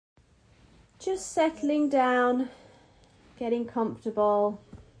Just settling down, getting comfortable,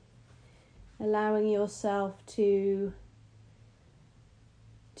 allowing yourself to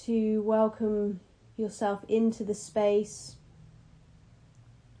welcome yourself into the space,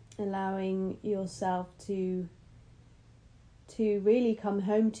 allowing yourself to really come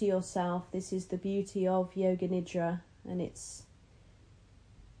home to yourself. This is the beauty of Yoga Nidra, and it's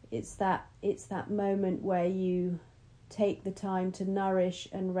that moment where you take the time to nourish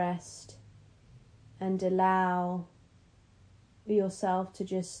and rest and allow yourself to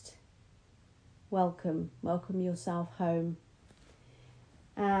just welcome yourself home.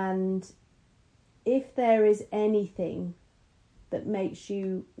 And if there is anything that makes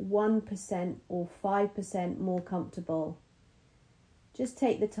you 1% or 5% more comfortable, just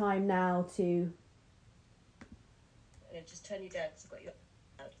take the time now to... Just turn you down because I've got you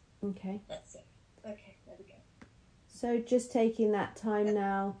out. Okay. That's it. Okay, there we go. So just taking that time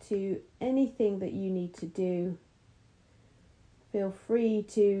now to anything that you need to do. Feel free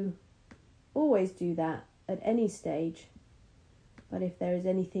to always do that at any stage. But if there is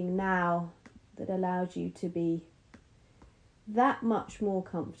anything now that allows you to be that much more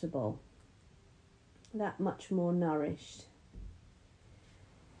comfortable, that much more nourished,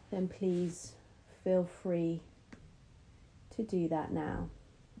 then please feel free to do that now.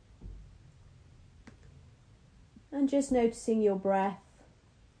 And just noticing your breath,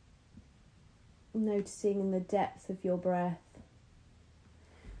 noticing the depth of your breath,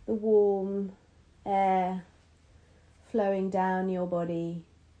 the warm air flowing down your body,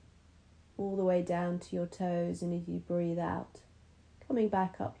 all the way down to your toes, and as you breathe out, coming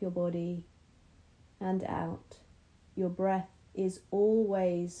back up your body and out. Your breath is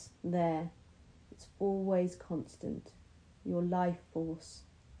always there. It's always constant. Your life force,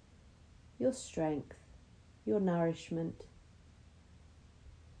 your strength, your nourishment.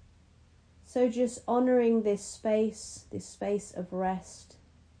 So just honouring this space of rest,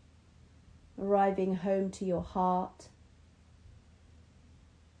 arriving home to your heart,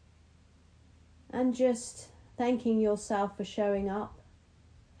 and just thanking yourself for showing up,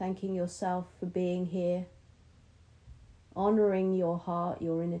 thanking yourself for being here, honouring your heart,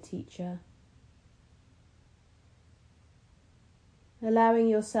 your inner teacher, allowing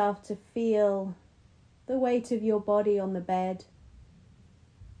yourself to feel the weight of your body on the bed,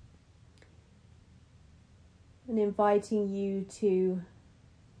 and inviting you to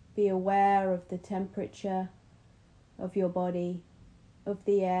be aware of the temperature of your body, of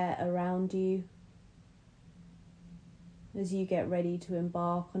the air around you, as you get ready to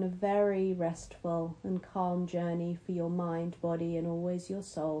embark on a very restful and calm journey for your mind, body, and always your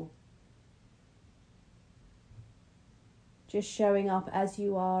soul. Just showing up as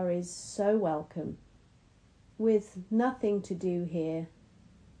you are is so welcome, with nothing to do here,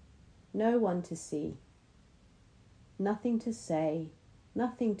 no one to see, nothing to say,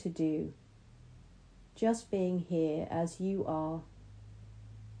 nothing to do, just being here as you are.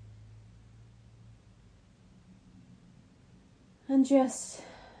 And just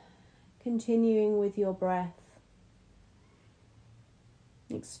continuing with your breath,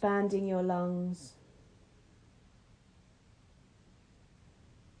 expanding your lungs.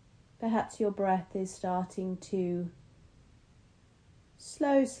 Perhaps your breath is starting to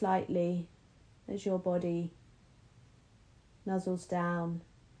slow slightly as your body nuzzles down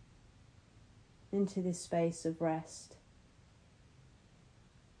into this space of rest.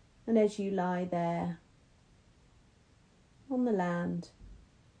 And as you lie there on the land,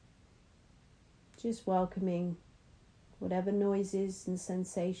 just welcoming whatever noises and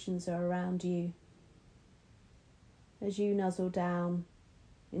sensations are around you, as you nuzzle down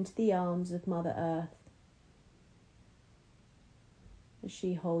into the arms of Mother Earth, as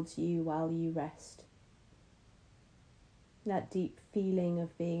she holds you while you rest. That deep feeling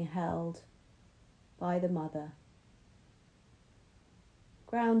of being held by the Mother,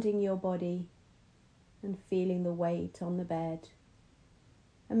 grounding your body and feeling the weight on the bed,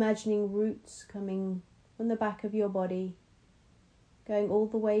 imagining roots coming from the back of your body, going all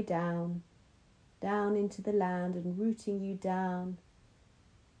the way down into the land and rooting you down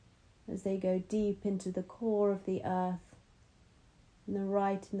as they go deep into the core of the earth. And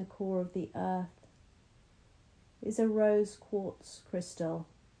right in the core of the earth is a rose quartz crystal,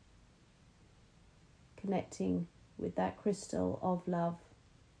 connecting with that crystal of love,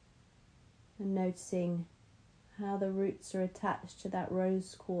 and noticing how the roots are attached to that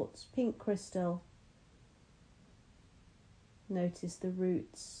rose quartz pink crystal. Notice the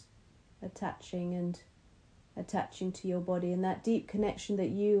roots attaching to your body, and that deep connection that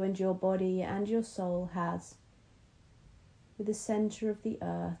you and your body and your soul has with the centre of the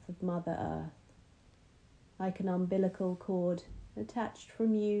earth, of Mother Earth, like an umbilical cord attached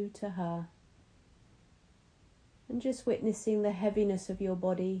from you to her. And just witnessing the heaviness of your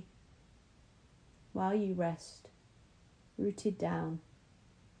body while you rest, rooted down.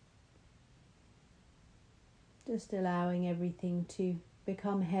 Just allowing everything to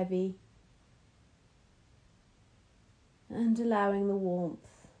become heavy and allowing the warmth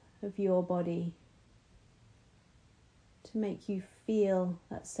of your body to make you feel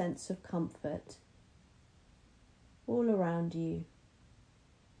that sense of comfort all around you,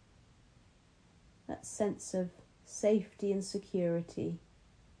 that sense of safety and security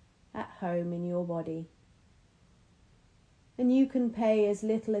at home in your body. And you can pay as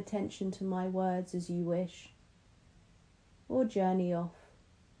little attention to my words as you wish, or journey off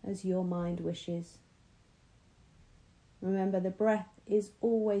as your mind wishes. Remember, the breath is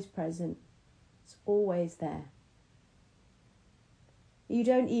always present. It's always there. You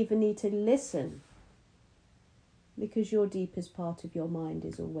don't even need to listen, because your deepest part of your mind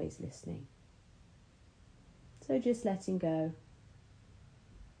is always listening. So just letting go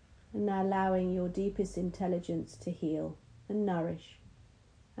and now allowing your deepest intelligence to heal and nourish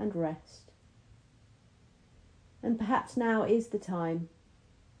and rest. And perhaps now is the time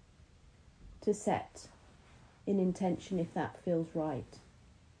to set an intention if that feels right.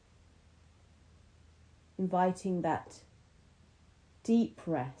 Inviting that deep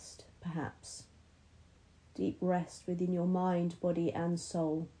rest, perhaps. Deep rest within your mind, body and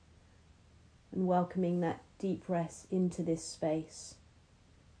soul. And welcoming that deep rest into this space.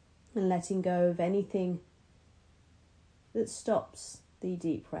 And letting go of anything that stops the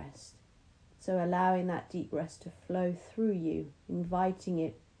deep rest. So allowing that deep rest to flow through you, inviting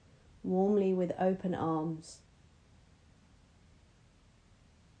it warmly with open arms,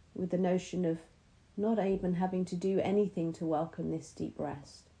 with the notion of not even having to do anything to welcome this deep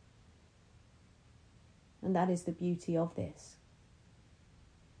rest. And that is the beauty of this.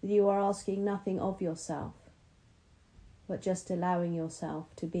 You are asking nothing of yourself, but just allowing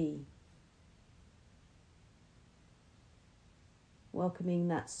yourself to be. Welcoming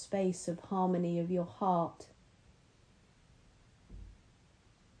that space of harmony of your heart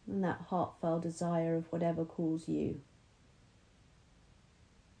and that heartfelt desire of whatever calls you,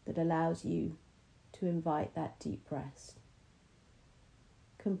 that allows you to invite that deep rest.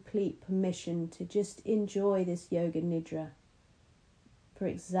 Complete permission to just enjoy this yoga nidra for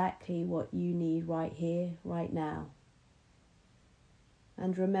exactly what you need right here, right now.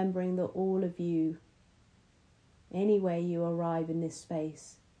 And remembering that all of you, anywhere you arrive in this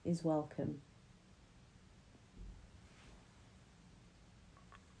space, is welcome.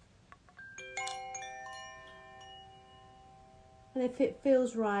 And if it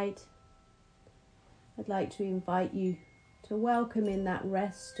feels right, I'd like to invite you to welcome in that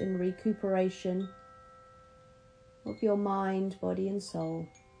rest and recuperation of your mind, body and soul.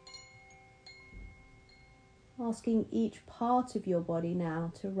 Asking each part of your body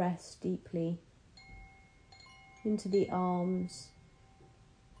now to rest deeply into the arms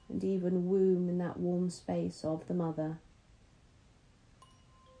and even womb, in that warm space of the mother.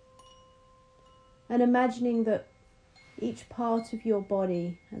 And imagining that each part of your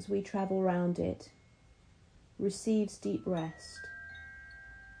body, as we travel around it, receives deep rest.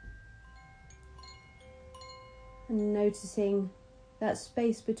 And noticing that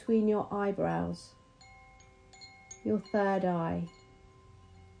space between your eyebrows, your third eye.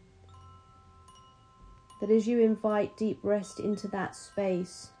 That as you invite deep rest into that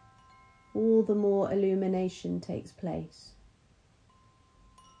space, all the more illumination takes place.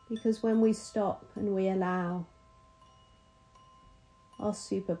 Because when we stop and we allow, our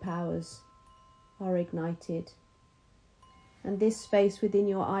superpowers are ignited. And this space within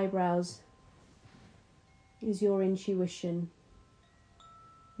your eyebrows is your intuition,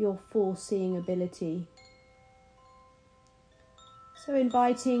 your foreseeing ability. So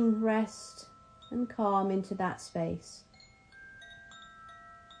inviting rest and calm into that space.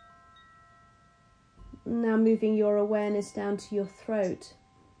 Now moving your awareness down to your throat,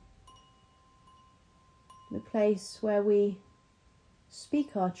 the place where we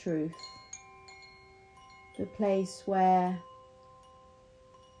speak our truth, the place where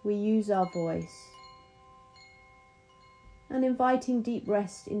we use our voice, and inviting deep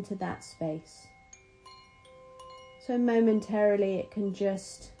rest into that space. So momentarily it can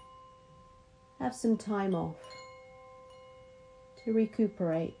just have some time off to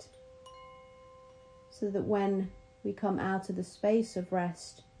recuperate, so that when we come out of the space of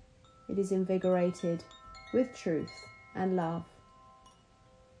rest, it is invigorated with truth and love.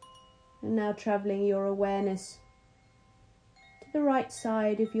 And now travelling your awareness to the right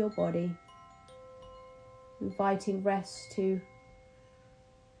side of your body, inviting rest to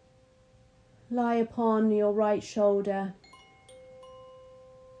lie upon your right shoulder,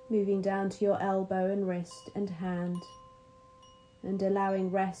 moving down to your elbow and wrist and hand, and allowing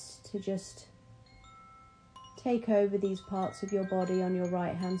rest to just take over these parts of your body on your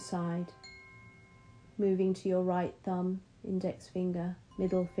right hand side, moving to your right thumb, index finger,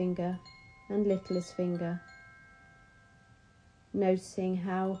 middle finger and littlest finger, noticing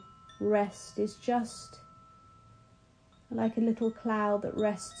how rest is just like a little cloud that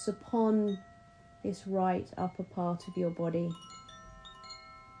rests upon this right upper part of your body.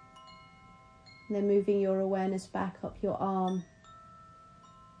 And then moving your awareness back up your arm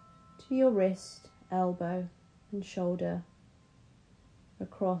to your wrist, elbow and shoulder,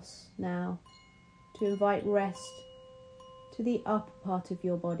 across now to invite rest to the upper part of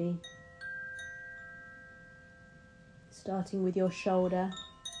your body, starting with your shoulder,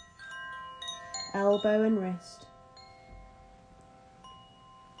 elbow and wrist,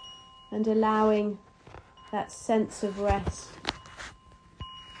 and allowing that sense of rest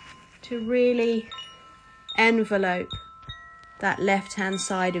to really envelope that left hand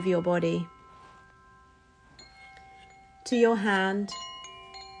side of your body, to your hand,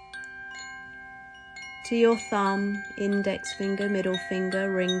 to your thumb, index finger, middle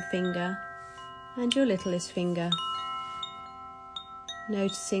finger, ring finger and your littlest finger,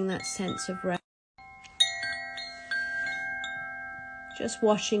 noticing that sense of rest, just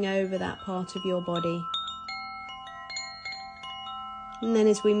washing over that part of your body. And then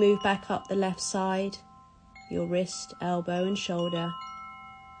as we move back up the left side, your wrist, elbow and shoulder,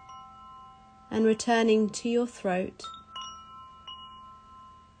 and returning to your throat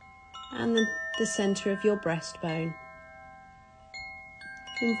and the centre of your breastbone,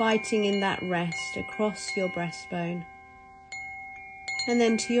 inviting in that rest across your breastbone, and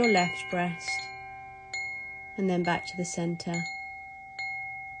then to your left breast, and then back to the centre,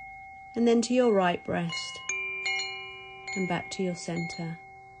 and then to your right breast, and back to your centre,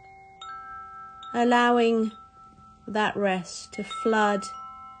 allowing that rest to flood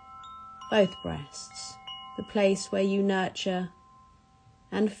both breasts, the place where you nurture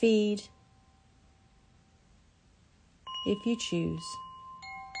and feed if you choose.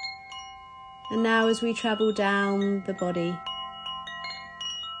 And now as we travel down the body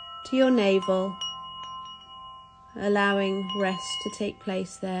to your navel, allowing rest to take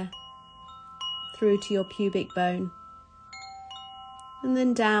place there, through to your pubic bone, and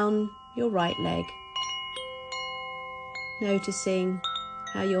then down your right leg, noticing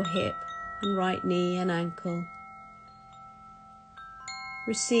how your hip and right knee and ankle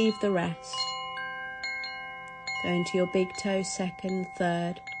receive the rest, going to your big toe, second,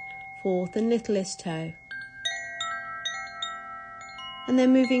 third, fourth and littlest toe, and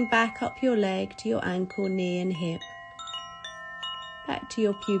then moving back up your leg to your ankle, knee and hip, back to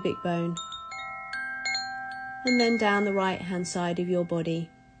your pubic bone, and then down the right hand side of your body,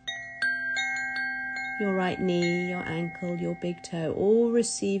 your right knee, your ankle, your big toe, all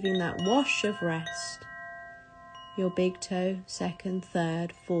receiving that wash of rest, your big toe, second,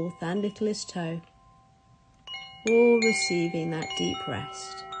 third, fourth and littlest toe, all receiving that deep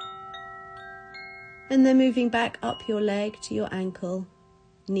rest. And then moving back up your leg to your ankle,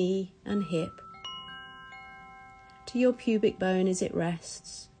 knee and hip, to your pubic bone as it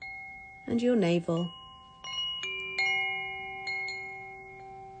rests, and your navel.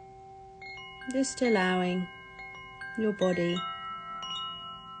 Just allowing your body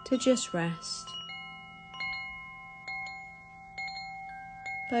to just rest.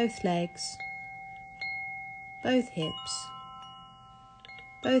 Both legs, both hips,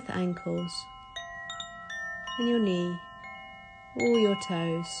 both ankles, and your knee, all your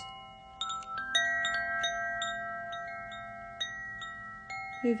toes.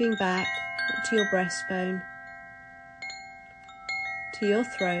 Moving back up to your breastbone, to your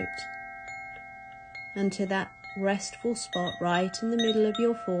throat, and to that restful spot right in the middle of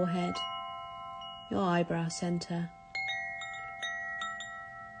your forehead, your eyebrow centre.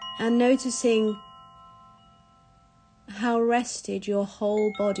 And noticing how rested your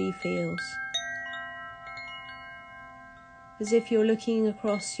whole body feels. As if you're looking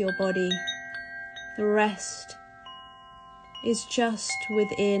across your body, the rest is just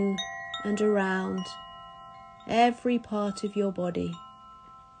within and around every part of your body,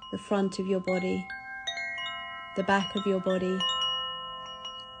 the front of your body, the back of your body,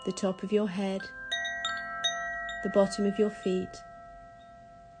 the top of your head, the bottom of your feet,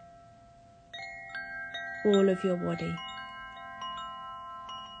 all of your body,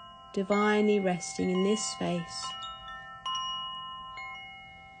 divinely resting in this space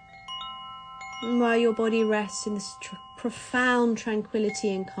And while your body rests in this profound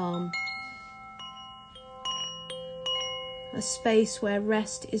tranquility and calm, a space where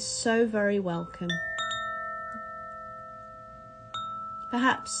rest is so very welcome.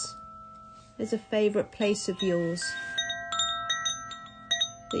 Perhaps there's a favourite place of yours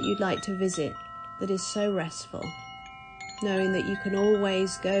that you'd like to visit that is so restful, knowing that you can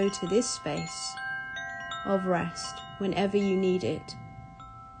always go to this space of rest whenever you need it,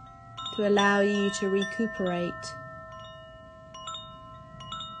 to allow you to recuperate,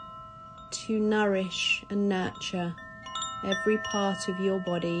 to nourish and nurture every part of your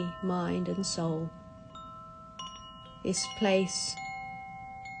body, mind and soul. This place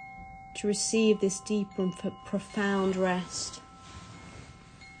to receive this deep and profound rest.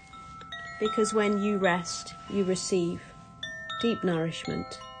 Because when you rest, you receive deep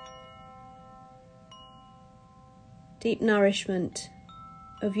nourishment. Deep nourishment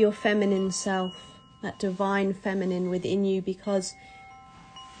of your feminine self, that divine feminine within you, because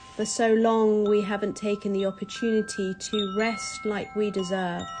for so long we haven't taken the opportunity to rest like we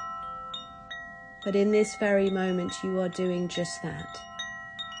deserve. But in this very moment you are doing just that.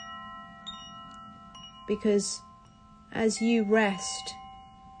 Because as you rest,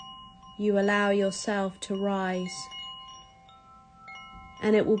 you allow yourself to rise.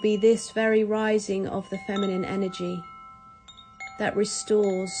 And it will be this very rising of the feminine energy that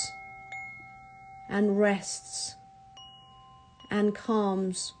restores and rests and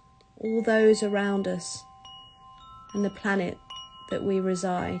calms all those around us and the planet that we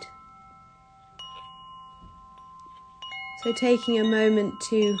reside. So taking a moment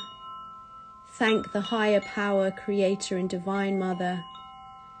to thank the higher power, Creator and Divine Mother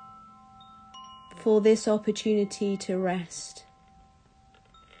for this opportunity to rest.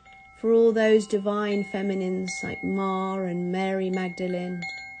 For all those divine feminines like Ma and Mary Magdalene,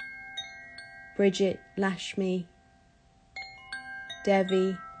 Bridget, Lashmi,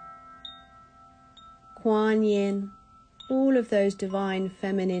 Devi, Kuan Yin, all of those divine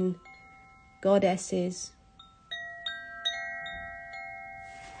feminine goddesses,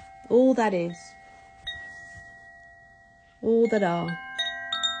 all that is, all that are.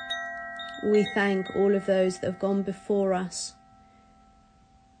 We thank all of those that have gone before us,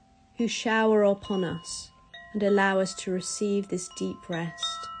 who shower upon us and allow us to receive this deep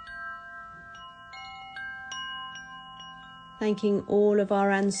rest. Thanking all of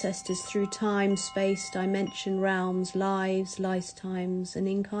our ancestors through time, space, dimension, realms, lives, lifetimes and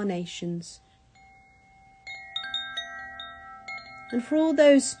incarnations. And for all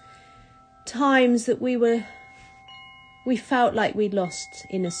those times that we felt like we'd lost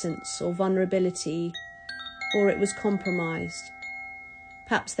innocence or vulnerability, or it was compromised.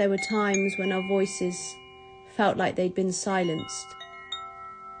 Perhaps there were times when our voices felt like they'd been silenced.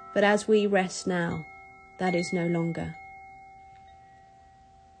 But as we rest now, that is no longer.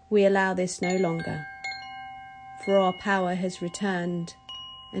 We allow this no longer, for our power has returned,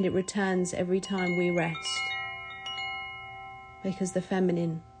 and it returns every time we rest, because the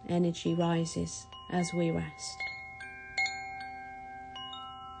feminine energy rises as we rest.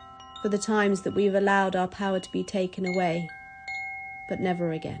 For the times that we've allowed our power to be taken away, but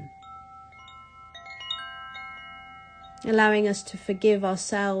never again. Allowing us to forgive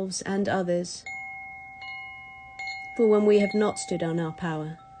ourselves and others for when we have not stood on our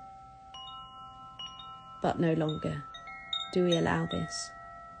power. But no longer do we allow this.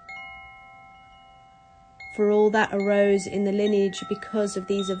 For all that arose in the lineage because of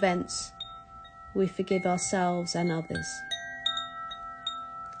these events, we forgive ourselves and others.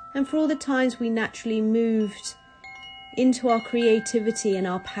 And for all the times we naturally moved into our creativity and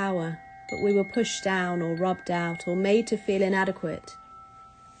our power, but we were pushed down or rubbed out or made to feel inadequate,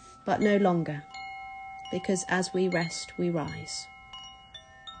 but no longer, because as we rest, we rise.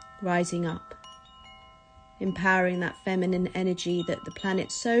 Rising up, empowering that feminine energy that the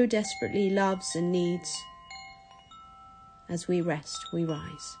planet so desperately loves and needs. As we rest, we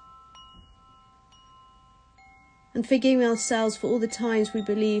rise. And forgiving ourselves for all the times we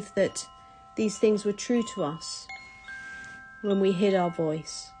believed that these things were true to us, when we hid our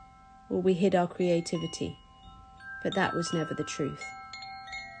voice or we hid our creativity, but that was never the truth.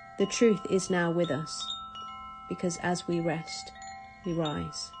 The truth is now with us, because as we rest, we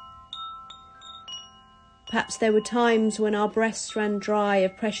rise. Perhaps there were times when our breasts ran dry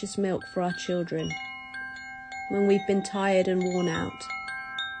of precious milk for our children, when we've been tired and worn out.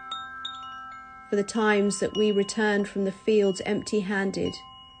 For the times that we returned from the fields empty-handed,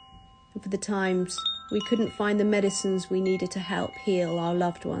 and for the times we couldn't find the medicines we needed to help heal our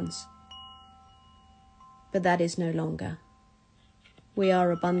loved ones. But that is no longer. We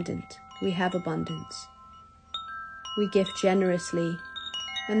are abundant we have abundance. We gift generously,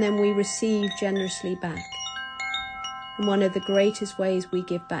 and then we receive generously back. And one of the greatest ways we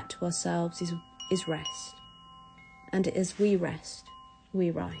give back to ourselves is rest. And as we rest, we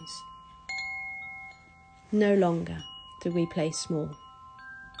rise. No longer do we play small,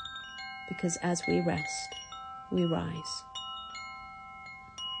 because as we rest, we rise.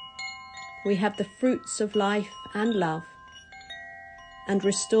 We have the fruits of life and love, and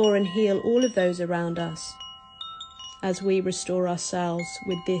restore and heal all of those around us as we restore ourselves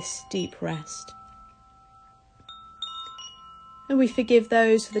with this deep rest. And we forgive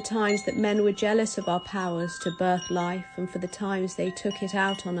those for the times that men were jealous of our powers to birth life, and for the times they took it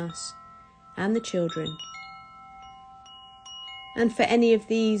out on us and the children. And for any of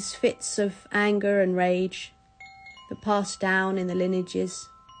these fits of anger and rage that passed down in the lineages,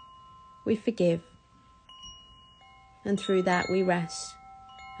 we forgive. And through that we rest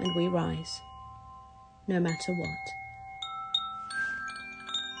and we rise, no matter what.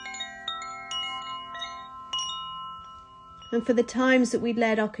 And for the times that we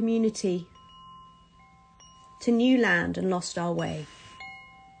led our community to new land and lost our way,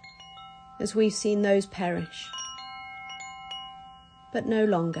 as we've seen those perish, but no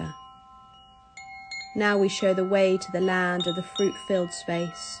longer. Now we show the way to the land of the fruit-filled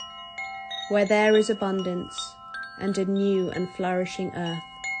space, where there is abundance and a new and flourishing earth,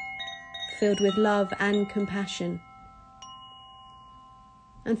 filled with love and compassion.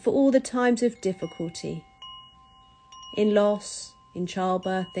 And for all the times of difficulty, in loss, in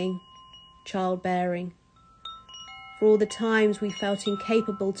childbirthing, childbearing, for all the times we felt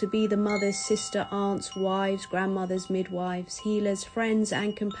incapable to be the mothers, sister, aunts, wives, grandmothers, midwives, healers, friends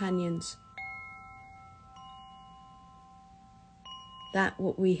and companions. That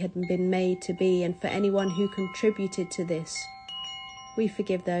what we had been made to be, and for anyone who contributed to this, we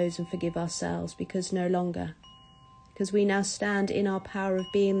forgive those and forgive ourselves, because no longer, because we now stand in our power of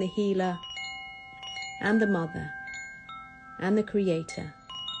being the healer and the mother and the creator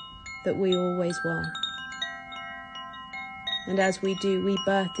that we always were. And as we do, we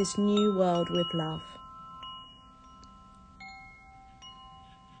birth this new world with love.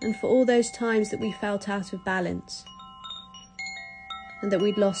 And for all those times that we felt out of balance and that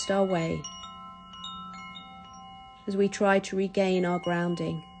we'd lost our way, as we tried to regain our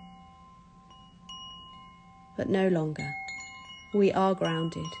grounding, but no longer, we are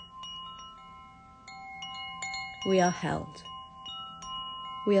grounded. We are held.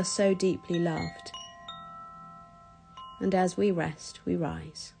 We are so deeply loved. And as we rest, we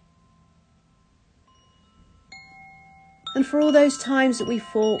rise. And for all those times that we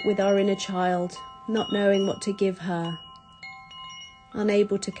fought with our inner child, not knowing what to give her,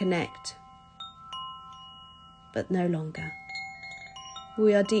 unable to connect, but no longer.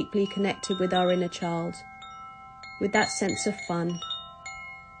 We are deeply connected with our inner child, with that sense of fun,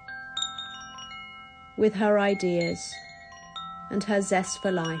 with her ideas and her zest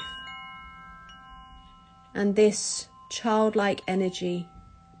for life. And this childlike energy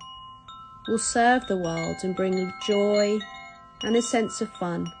will serve the world and bring joy and a sense of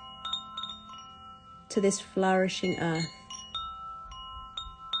fun to this flourishing earth.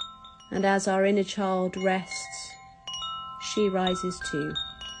 And as our inner child rests, she rises too,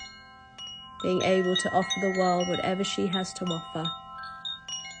 being able to offer the world whatever she has to offer.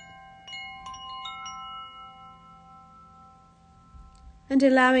 And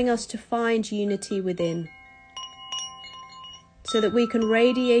allowing us to find unity within, so that we can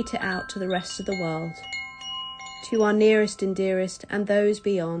radiate it out to the rest of the world, to our nearest and dearest and those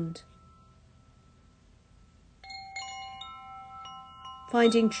beyond.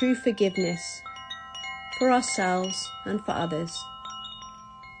 Finding true forgiveness for ourselves and for others.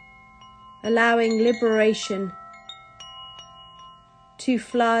 Allowing liberation to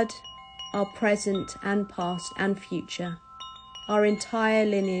flood our present and past and future, our entire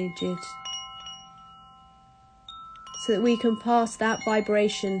lineages, so that we can pass that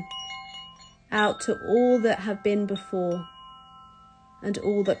vibration out to all that have been before and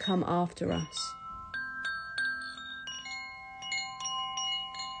all that come after us.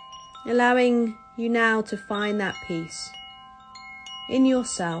 Allowing you now to find that peace in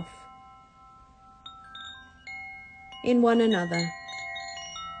yourself, in one another,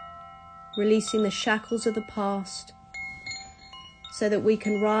 releasing the shackles of the past so that we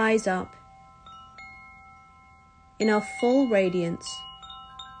can rise up in our full radiance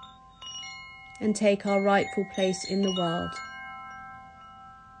and take our rightful place in the world,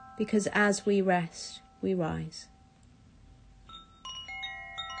 because as we rest, we rise.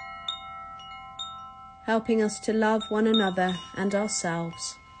 Helping us to love one another and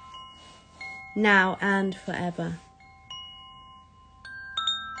ourselves now and forever.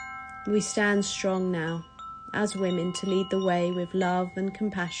 We stand strong now as women to lead the way with love and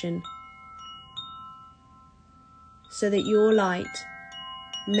compassion, so that your light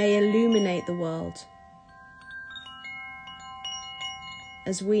may illuminate the world.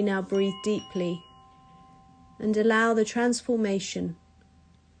 As we now breathe deeply and allow the transformation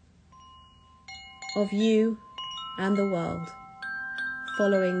of you and the world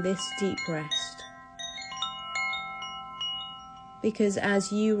following this deep rest. Because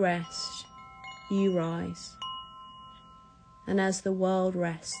as you rest, you rise. And as the world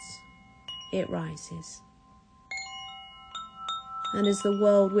rests, it rises. And as the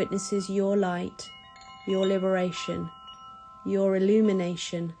world witnesses your light, your liberation, your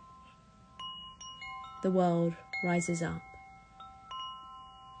illumination, the world rises up.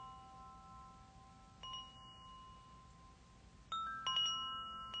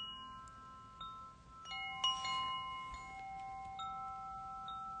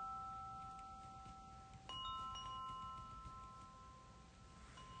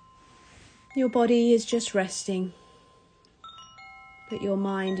 Your body is just resting, but your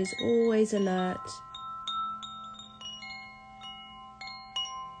mind is always alert.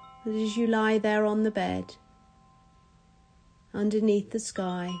 But as you lie there on the bed, underneath the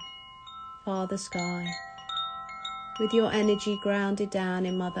sky, Father Sky, with your energy grounded down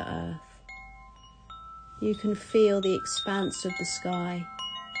in Mother Earth, you can feel the expanse of the sky,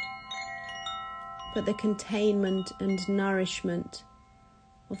 but the containment and nourishment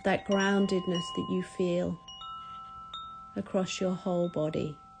of that groundedness that you feel across your whole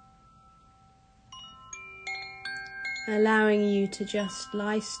body, allowing you to just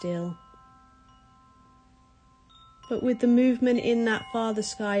lie still, but with the movement in that Father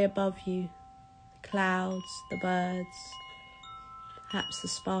Sky above you, the clouds, the birds, perhaps the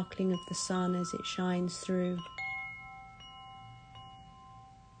sparkling of the sun as it shines through,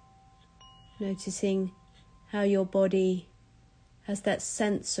 noticing how your body has that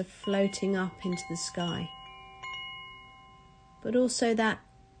sense of floating up into the sky, but also that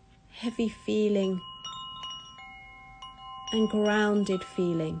heavy feeling and grounded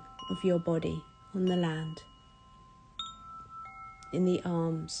feeling of your body on the land, in the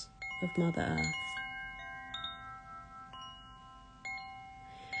arms of Mother Earth.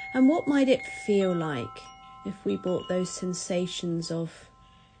 And what might it feel like if we brought those sensations of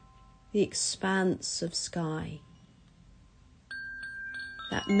the expanse of sky,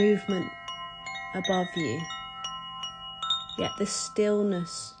 that movement above you, yet the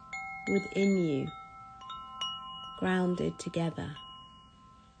stillness within you, grounded together?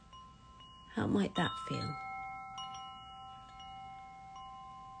 How might that feel?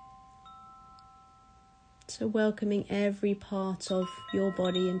 So welcoming every part of your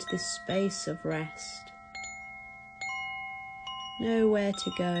body into this space of rest. Nowhere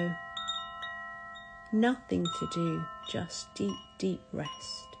to go, nothing to do, just deep, deep rest.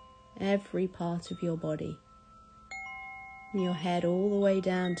 Every part of your body, from your head all the way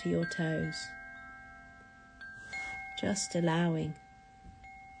down to your toes. Just allowing.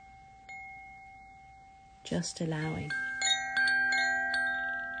 Just allowing.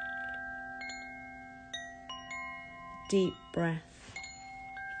 Deep breath.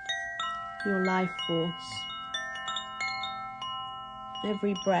 Your life force.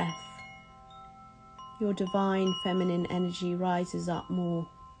 Every breath, your divine feminine energy rises up more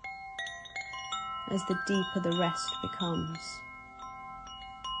as the deeper the rest becomes.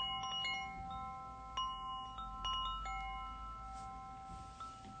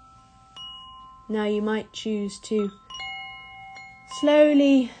 Now you might choose to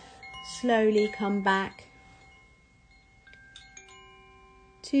slowly come back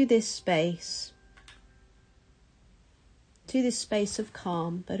to this space of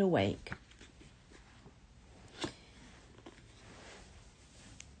calm but awake.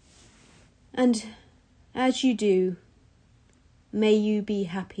 And as you do, may you be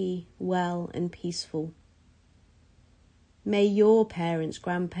happy, well and peaceful. May your parents,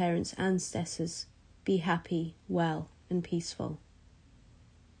 grandparents, ancestors be happy, well and peaceful.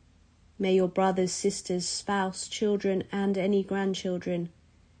 May your brothers, sisters, spouse, children and any grandchildren,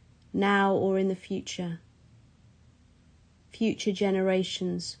 now or in the future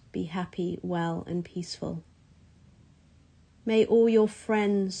generations be happy, well and peaceful. May all your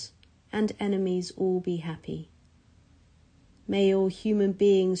friends and enemies all be happy. May all human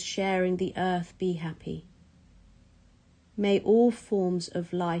beings sharing the earth be happy. May all forms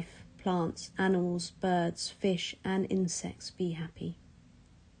of life, plants, animals, birds, fish and insects be happy.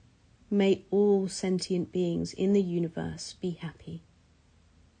 May all sentient beings in the universe be happy.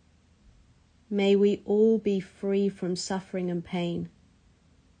 May we all be free from suffering and pain.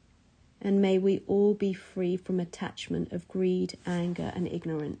 And may we all be free from attachment of greed, anger, and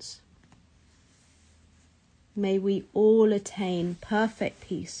ignorance. May we all attain perfect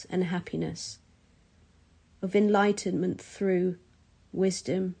peace and happiness of enlightenment through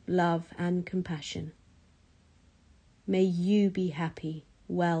wisdom, love, and compassion. May you be happy,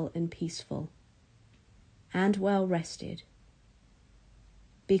 well and peaceful, and well rested,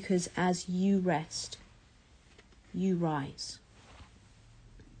 because as you rest, you rise.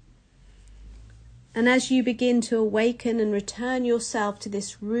 And as you begin to awaken and return yourself to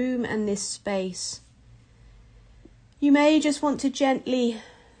this room and this space, you may just want to gently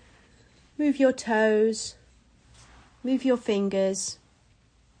move your toes, move your fingers,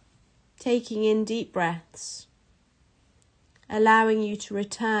 taking in deep breaths, allowing you to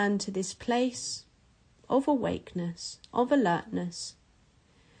return to this place of awakeness, of alertness,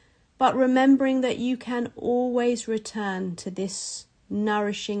 but remembering that you can always return to this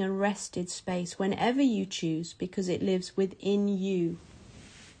nourishing and rested space whenever you choose, because it lives within you.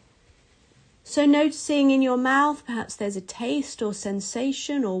 So noticing in your mouth, perhaps there's a taste or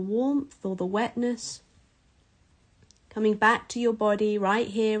sensation or warmth or the wetness. Coming back to your body right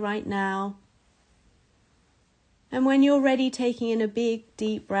here, right now. And when you're ready, taking in a big,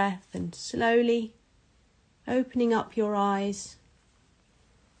 deep breath and slowly opening up your eyes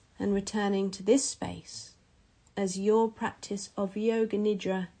and returning to this space as your practice of Yoga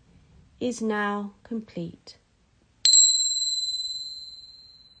Nidra is now complete.